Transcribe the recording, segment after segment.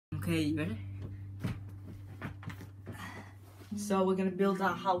Okay, you ready? So we're gonna build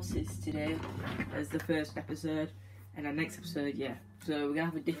our houses today as the first episode, and our next episode, yeah. So we're gonna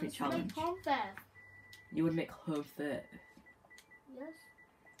have a different challenge. You would make home first. Yes.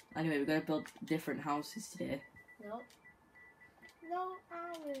 Anyway, we're gonna build different houses today. No. No,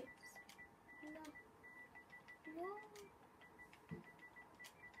 Alex. No.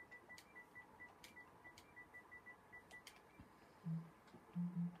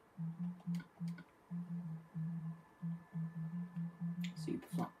 Super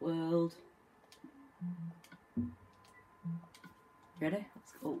flat world. Ready?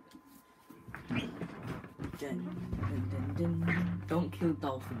 Let's go. Dun, dun, dun, dun. Don't kill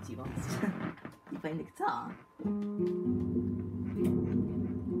dolphins, you bastard. You playing the guitar?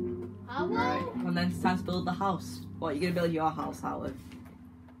 Hello? Right, and then it's time to build the house. What are you gonna build your house out of?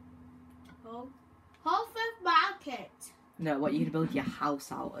 Whole Foods Market. No, what are you gonna build your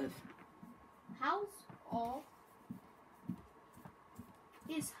house out of? House of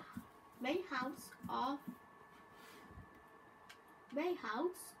is main house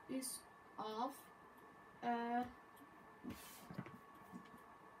is of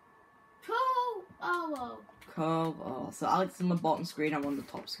Cool. Oh, so Alex is on the bottom screen, I'm on the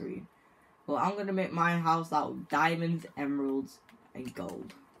top screen. Well, I'm gonna make my house out of diamonds, emeralds, and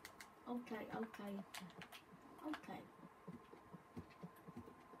gold. Okay.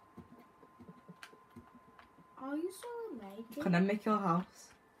 Are you so making? Can I make your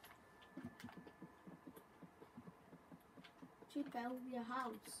house? To build your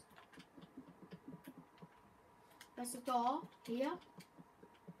house. There's a door here.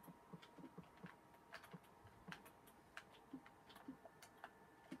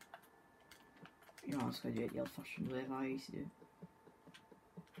 You know, I was gonna do it the old-fashioned way I used to do.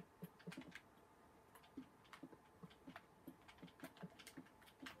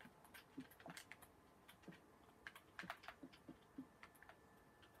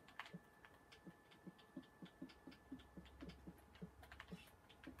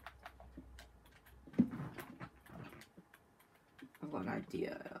 I've got an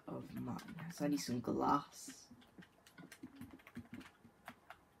idea of mine. So I need some glass.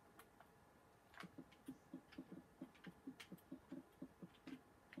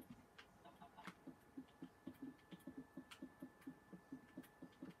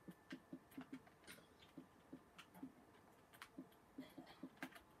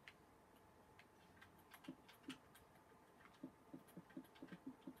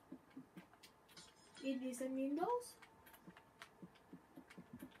 It is a windows.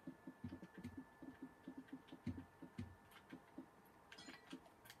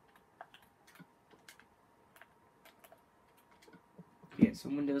 Get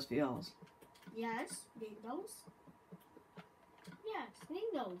some windows for yours. Yes, windows. Yes,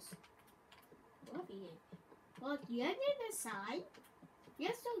 windows. What you need a sign?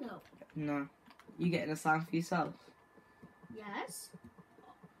 Yes or no? No. You getting a sign for yourself? Yes.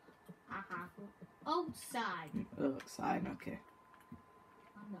 I have an outside. Oh, sign, okay.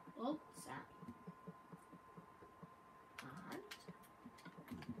 On the outside. And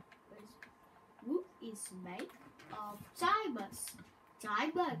this roof is made of diamonds.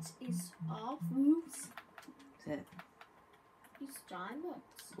 Diamonds is of roofs. Is it? It's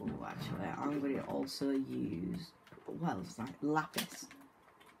diamonds. Oh, actually, I'm going to also use, well, it's like lapis.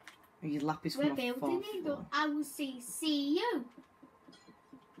 I use lapis for We're my building fourth it. floor. I will see you.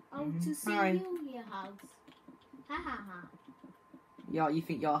 I want to see Hi. you in your house. Ha ha ha. Yeah, you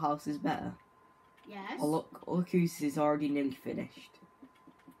think your house is better? Yes. Oh, look who's is already nearly finished.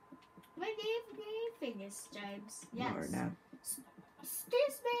 When do you finish, James? Yes. Right now.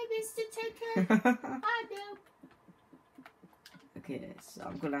 Excuse me, Mr. Ticker. I do. Okay, so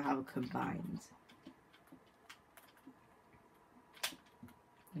I'm gonna have a combined.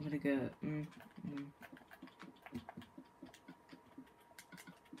 I'm gonna go.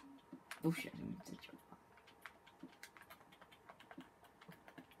 Oh shit! I didn't mean to jump.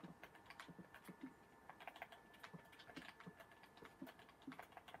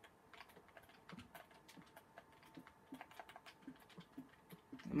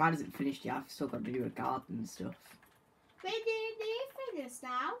 Mine isn't finished yet. I've still got to do a garden and stuff. When do you finish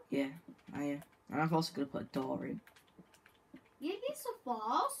now? Yeah, I am. And I've also got to put a door in. You need some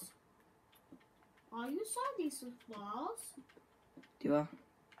floors. Are you sure these some floors? Do I?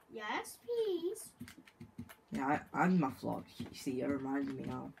 Yes, please. Yeah, I'm my vlog. You see, it reminded me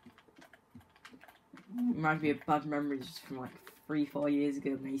now. Reminds me of bad memories from like 3-4 years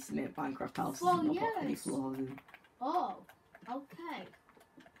ago when I used to make Minecraft houses 4 and not put any years. floors in. Oh, okay.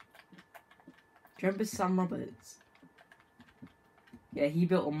 Do you remember Sam Roberts? Yeah, he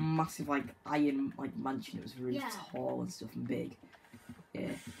built a massive like iron like mansion. It was really Yeah. tall and stuff and big.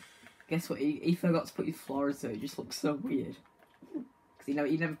 Yeah. Guess what? He forgot to put his floors, so it just looks so weird. Cause he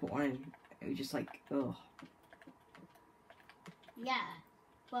never put one in. It was just like, oh. Yeah,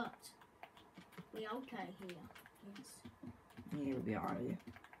 but we okay here. Yes. Yeah, we'll be alright.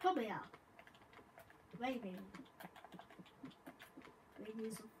 Yeah. Probably are. Maybe.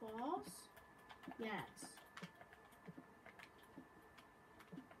 Maybe some force. Yes.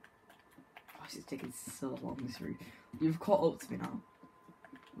 Gosh, it's taking so long this route. You've caught up to me now.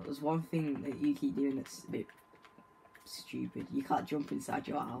 But there's one thing that you keep doing that's a bit stupid. You can't jump inside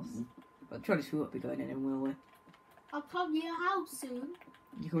your house. But try to won't be going in, will we? I'll come to your house soon.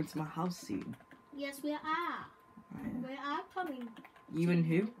 You're going to my house soon. Yes, we are. Right. We are coming. You and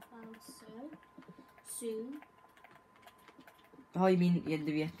who? House soon. Oh, you mean at the end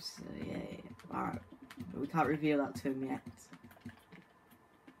of the episode? Yeah, yeah, yeah. Alright. But we can't reveal that to him yet.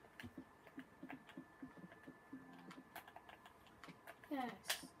 Yes.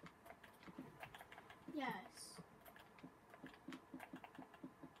 Yes.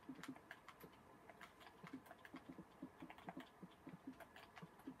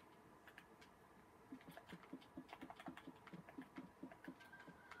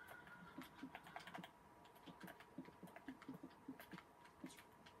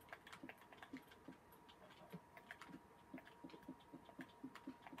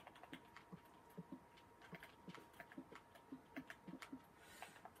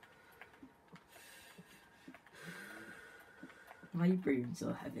 Why are you breathing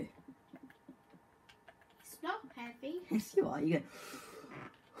so heavy? It's not heavy. Yes, you are. You go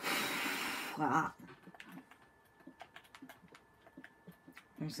like that.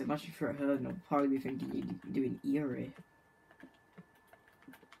 Honestly, imagine if you're at home, I'll probably be thinking you're doing eerie.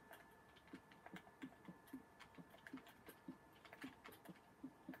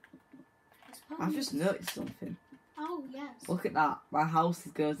 I've just noticed something. Oh, yes. Look at that. My house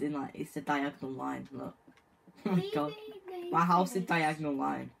goes in like, it's a diagonal line. Look. Oh my god. My house is diagonal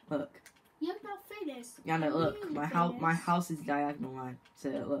line. Look. You're not finished. Yeah, no, look. Really My house is diagonal line. So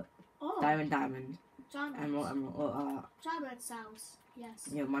look. Oh, Diamond. diamond. Emerald. Look at that. Diamond's house. Yes.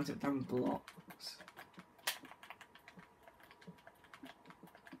 Yeah, mine's got diamond blocks.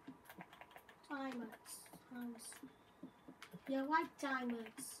 Diamonds house. You like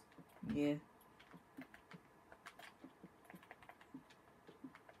diamonds? Yeah.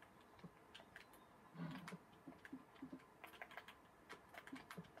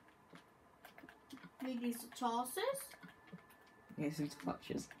 Maybe some tosses? Yeah, some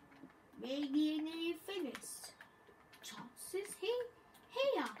clutches. Maybe you need finished. Tosses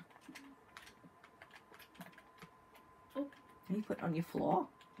here. Can you put it on your floor?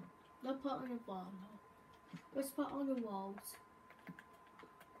 No, put on the wall. Let's put on the walls.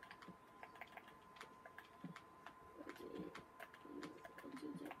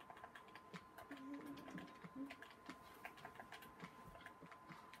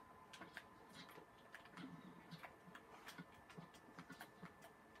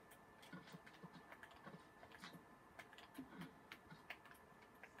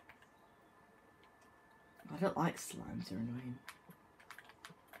 I don't like slimes, they're annoying.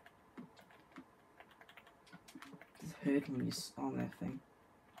 Just heard when you on their thing.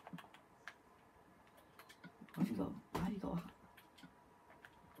 Why have you got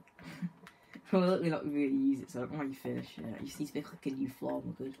Well, look, we're not going to use it, so I don't know how you finish it. You just need to make like a new floor,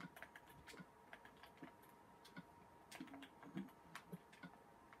 we're good.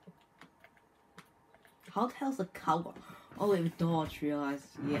 How the hell's a cow? Oh, wait, with door, I just realised.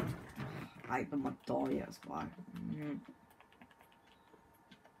 Yeah. I opened my door, yeah, that's why.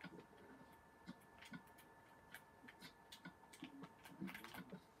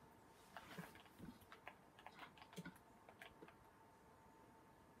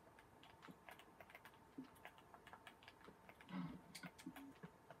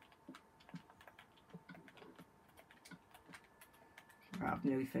 Right, I've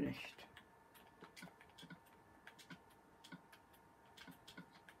nearly finished.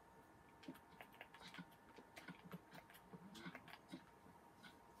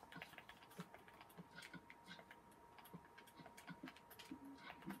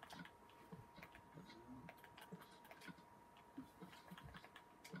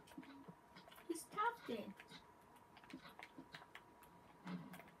 He's tapped it.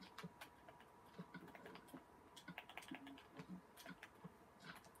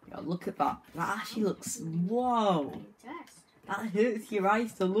 Yeah, look at that. That actually looks. Whoa! Test. That hurts your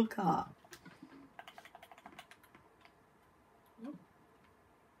eyes to look at. Nope.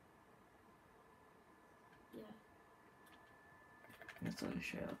 Yeah. Yeah,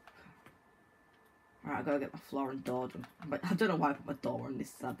 straight up. Alright, I gotta get my floor and door done. But I don't know why I put my door on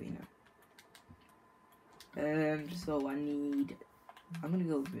this Sabina. So I need... I'm gonna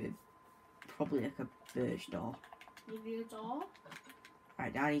go with probably like a birch door. You need a door?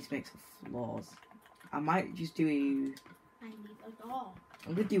 Right, now I need to make some floors. I might just do... I need a door.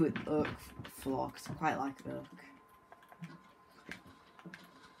 I'm gonna do an oak floor because I quite like oak.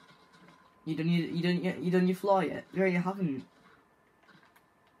 You done your floor yet? No, you haven't.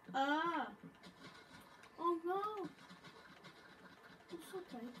 Oh no. It's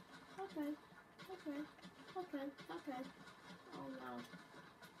okay. Okay. Oh no.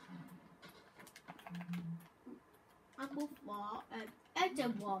 I'm a floor and edge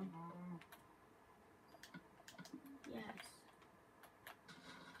one. Yes.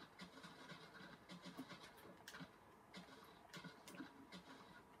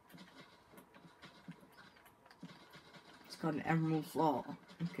 It's got an emerald floor.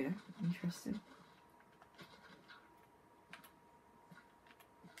 Okay, interesting.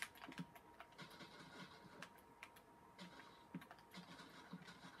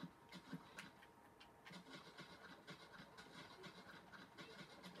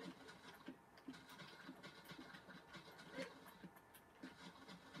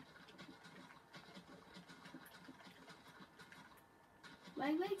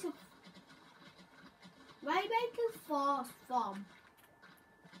 Where make a floor from?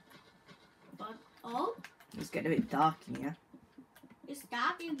 But oh, It's getting a bit dark in here. it's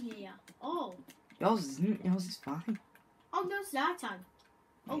dark in here. Oh. Yours isn't. Yours is fine. Oh no, it's that time.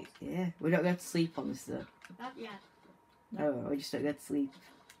 Oh. Yeah, we don't get to sleep on this though. Not yet. No, we just don't get to sleep.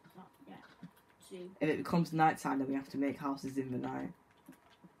 Not yet. See. If it becomes night time, then we have to make houses in the night.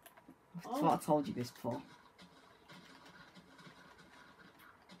 That's Oh. what I told you this before.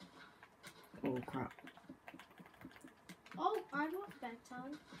 Oh crap. Oh, I want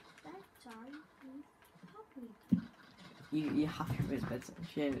bedtime. Bedtime is happy. You're happy with his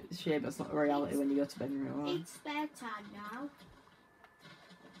bedtime. Shame that's not a reality when you go to bed in real life. It's bedtime now.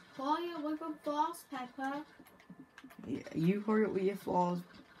 Hurry up with a floss, Pepper. You hurry up with your floors,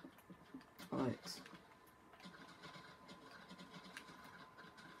 Alex.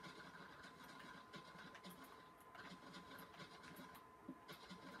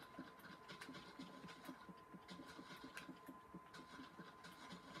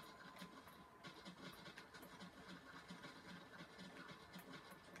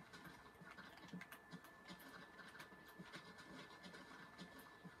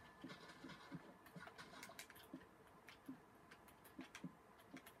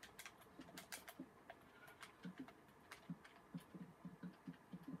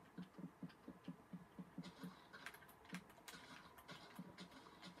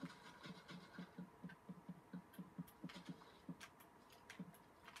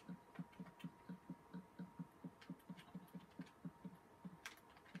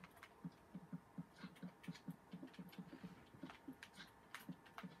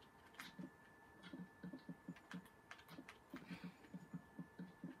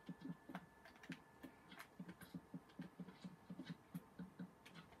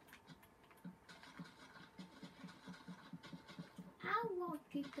 I won't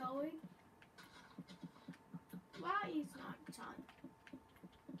keep going. Why is not time?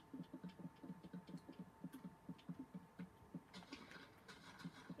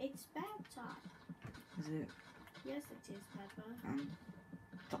 It's bedtime. Is it? Yes, it is, Pepper.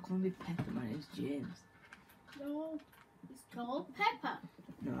 Stop calling me Pepper, my name's James. No, it's called Pepper.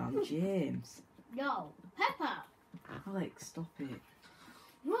 No, I'm James. No, Pepper. Alex, stop it.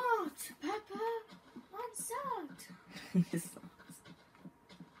 What, Pepper? I'm sad. Yes.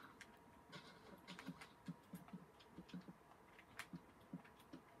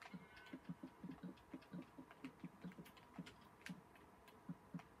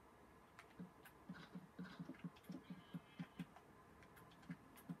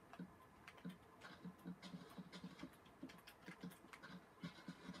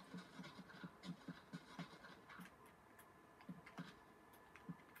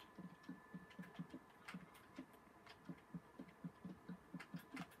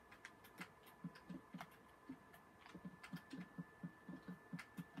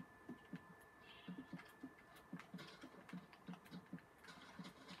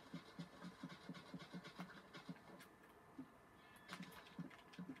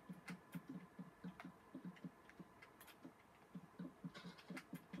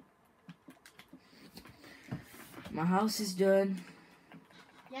 My house is done.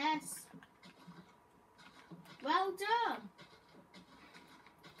 Yes. Well done.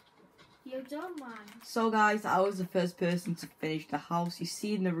 You done, man. So guys, I was the first person to finish the house. You've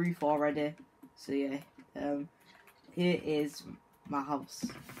seen the roof already. So yeah, here is my house.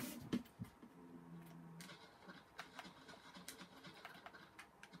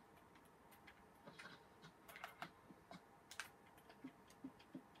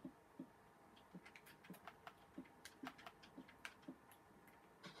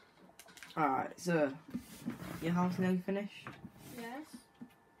 Alright, so your house nearly finished? Yes.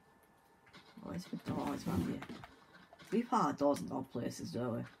 Oh, it's the door, it's around here. We put our doors in odd places,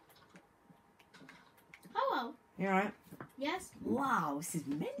 don't we? Hello. You alright? Yes. Wow, this is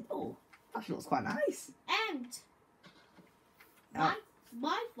mental. Actually looks quite nice. And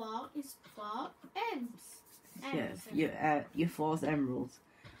my floor is for M's. Yes, your floor's emerald.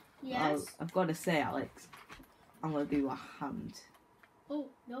 Yes. I've got to say, Alex, I'm going to do a hand. Oh,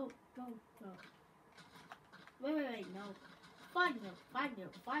 no. Wait, no. Find you.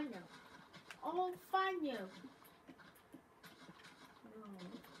 Oh, find you.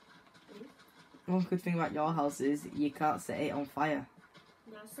 No. One good thing about your house is you can't set it on fire.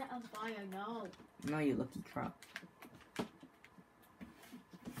 No, set on fire, no. No, you lucky crap.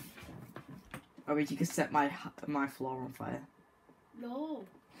 I mean, you can set my floor on fire. No.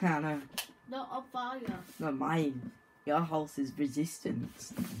 I know. Not on fire. No, mine. Your house is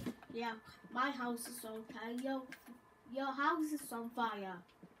resistant. Yeah, my house is okay. Your house is on fire.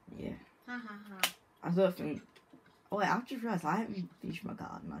 Yeah. Ha ha ha. I don't think... Oh wait, I've just realised I haven't finished my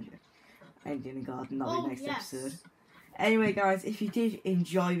garden, have you? I ain't doing the garden, that'll be next episode. Anyway guys, if you did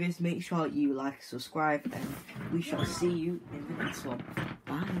enjoy this, make sure you like, subscribe, and we shall see you in the next one.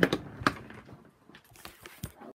 Bye.